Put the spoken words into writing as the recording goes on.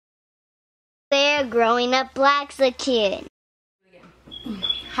hair growing up Blaxican.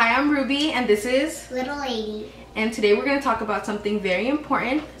 Hi, I'm Ruby and this is Little Lady. And today we're going to talk about something very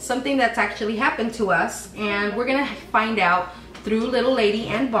important, something that's actually happened to us, and we're going to find out through Little Lady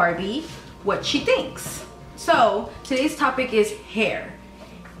and Barbie what she thinks. So today's topic is hair.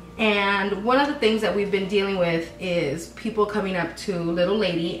 And one of the things that we've been dealing with is people coming up to Little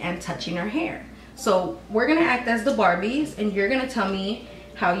Lady and touching her hair. So we're gonna act as the Barbies and you're gonna tell me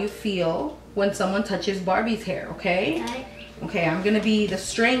how you feel when someone touches Barbie's hair, okay? Okay. Okay, I'm gonna be the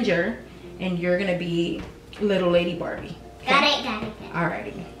stranger and you're gonna be Little Lady Barbie. Okay? Got it.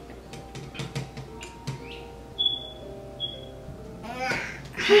 Alrighty.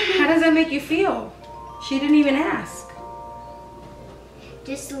 How does that make you feel? She didn't even ask.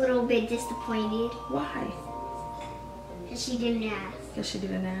 Just a little bit disappointed. Why? Because she didn't ask. Because she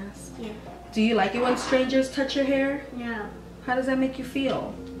didn't ask. Yeah. Do you like it when strangers touch your hair? No. How does that make you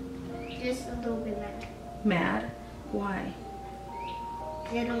feel? Just a little bit mad. Mad? Why?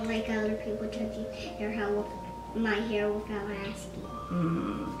 I don't like other people touching my hair without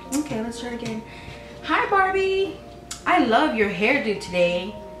asking. Okay, let's try it again. Hi, Barbie. I love your hairdo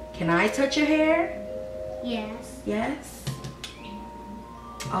today. Can I touch your hair? Yes. Yes?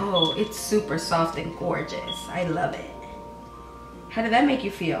 Oh, it's super soft and gorgeous. I love it. How did that make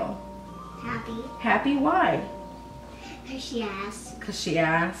you feel? Happy. Happy? Why? Because she asked. Because she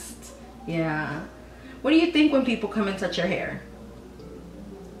asked? Yeah. What do you think when people come and touch your hair?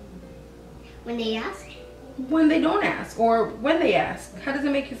 When they ask? When they don't ask, or when they ask. How does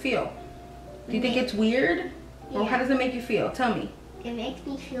it make you feel? Do you think it's weird? Yeah. Or how does it make you feel? Tell me. It makes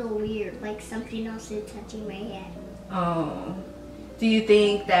me feel weird, like something else is touching my head. Oh. Do you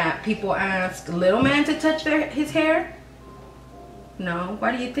think that people ask little man to touch his hair? No.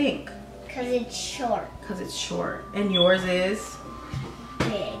 Why do you think? Because it's short. Because it's short. And yours is?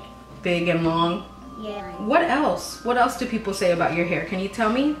 Big. Big and long? Yeah. What else? What else do people say about your hair? Can you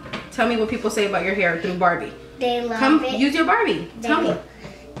tell me? Tell me what people say about your hair through Barbie. They love it. Use your Barbie. Tell me.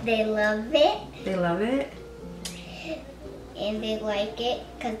 They love it. They love it? And they like it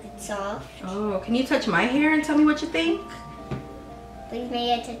because it's soft. Oh, can you touch my hair and tell me what you think? Please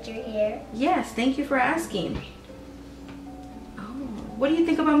may I touch your hair? Yes, thank you for asking. Oh, what do you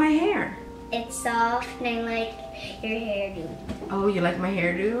think about my hair? It's soft and I like your hairdo. Oh, you like my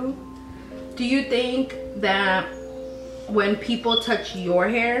hairdo? Do you think that when people touch your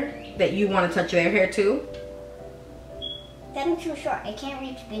hair, that you want to touch their hair too? I'm too short. I can't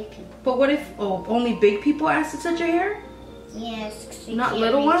reach big people. But what if only big people ask to touch your hair? Yes. Not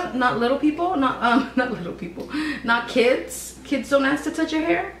little one? Not little people? Not little people. Not kids? Kids don't ask to touch your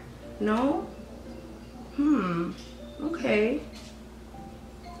hair? No? Okay.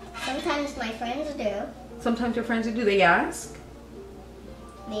 Sometimes my friends do. Sometimes your friends do. They ask?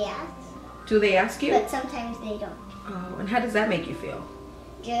 They ask. Do they ask you? But sometimes they don't. Oh, and how does that make you feel?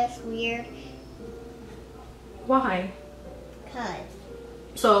 Just weird. Why? Because.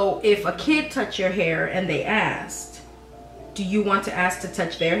 So if a kid touched your hair and they asked, do you want to ask to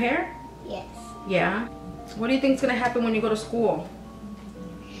touch their hair? Yes. Yeah? So what do you think is going to happen when you go to school?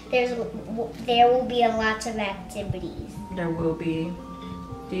 There will be a lot of activities. There will be.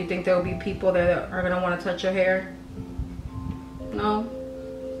 Do you think there will be people that are going to want to touch your hair? No?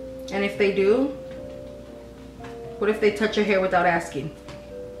 And if they do? What if they touch your hair without asking?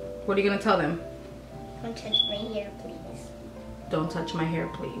 What are you going to tell them? Don't touch my hair, please. Don't touch my hair,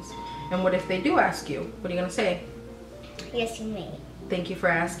 please. And what if they do ask you? What are you going to say? Yes, you may. Thank you for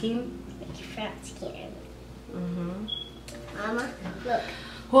asking. Thank you for asking. Mama, look.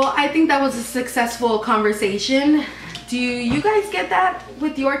 Well, I think that was a successful conversation. Do you guys get that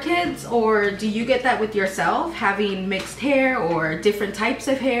with your kids, or do you get that with yourself, having mixed hair or different types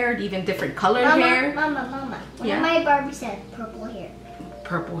of hair, even different colored hair? Mama. Yeah? My Barbie said purple hair.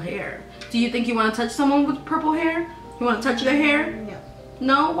 Purple hair. Do you think you want to touch someone with purple hair? You want to touch their hair? No.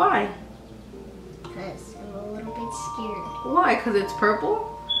 No? Why? Because I'm a little bit scared. Why? Because it's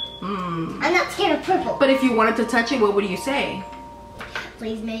purple? I'm not scared of purple. But if you wanted to touch it, what would you say?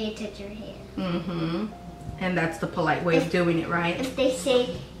 Please may you touch your hair. And that's the polite way of doing it, right? If they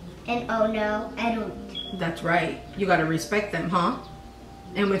say oh no, I don't. That's right. You gotta respect them, huh?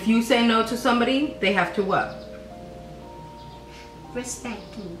 And if you say no to somebody, they have to what?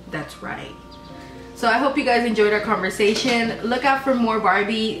 Respect me. That's right. So I hope you guys enjoyed our conversation. Look out for more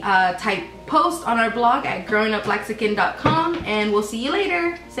Barbie type posts on our blog at growingupblaxican.com, and we'll see you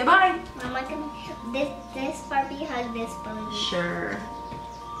later. Say bye. Mama, this Barbie has this Barbie. Sure.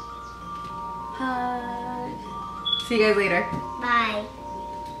 Hi. See you guys later. Bye.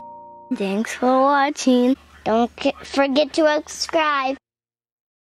 Thanks for watching. Don't forget to subscribe.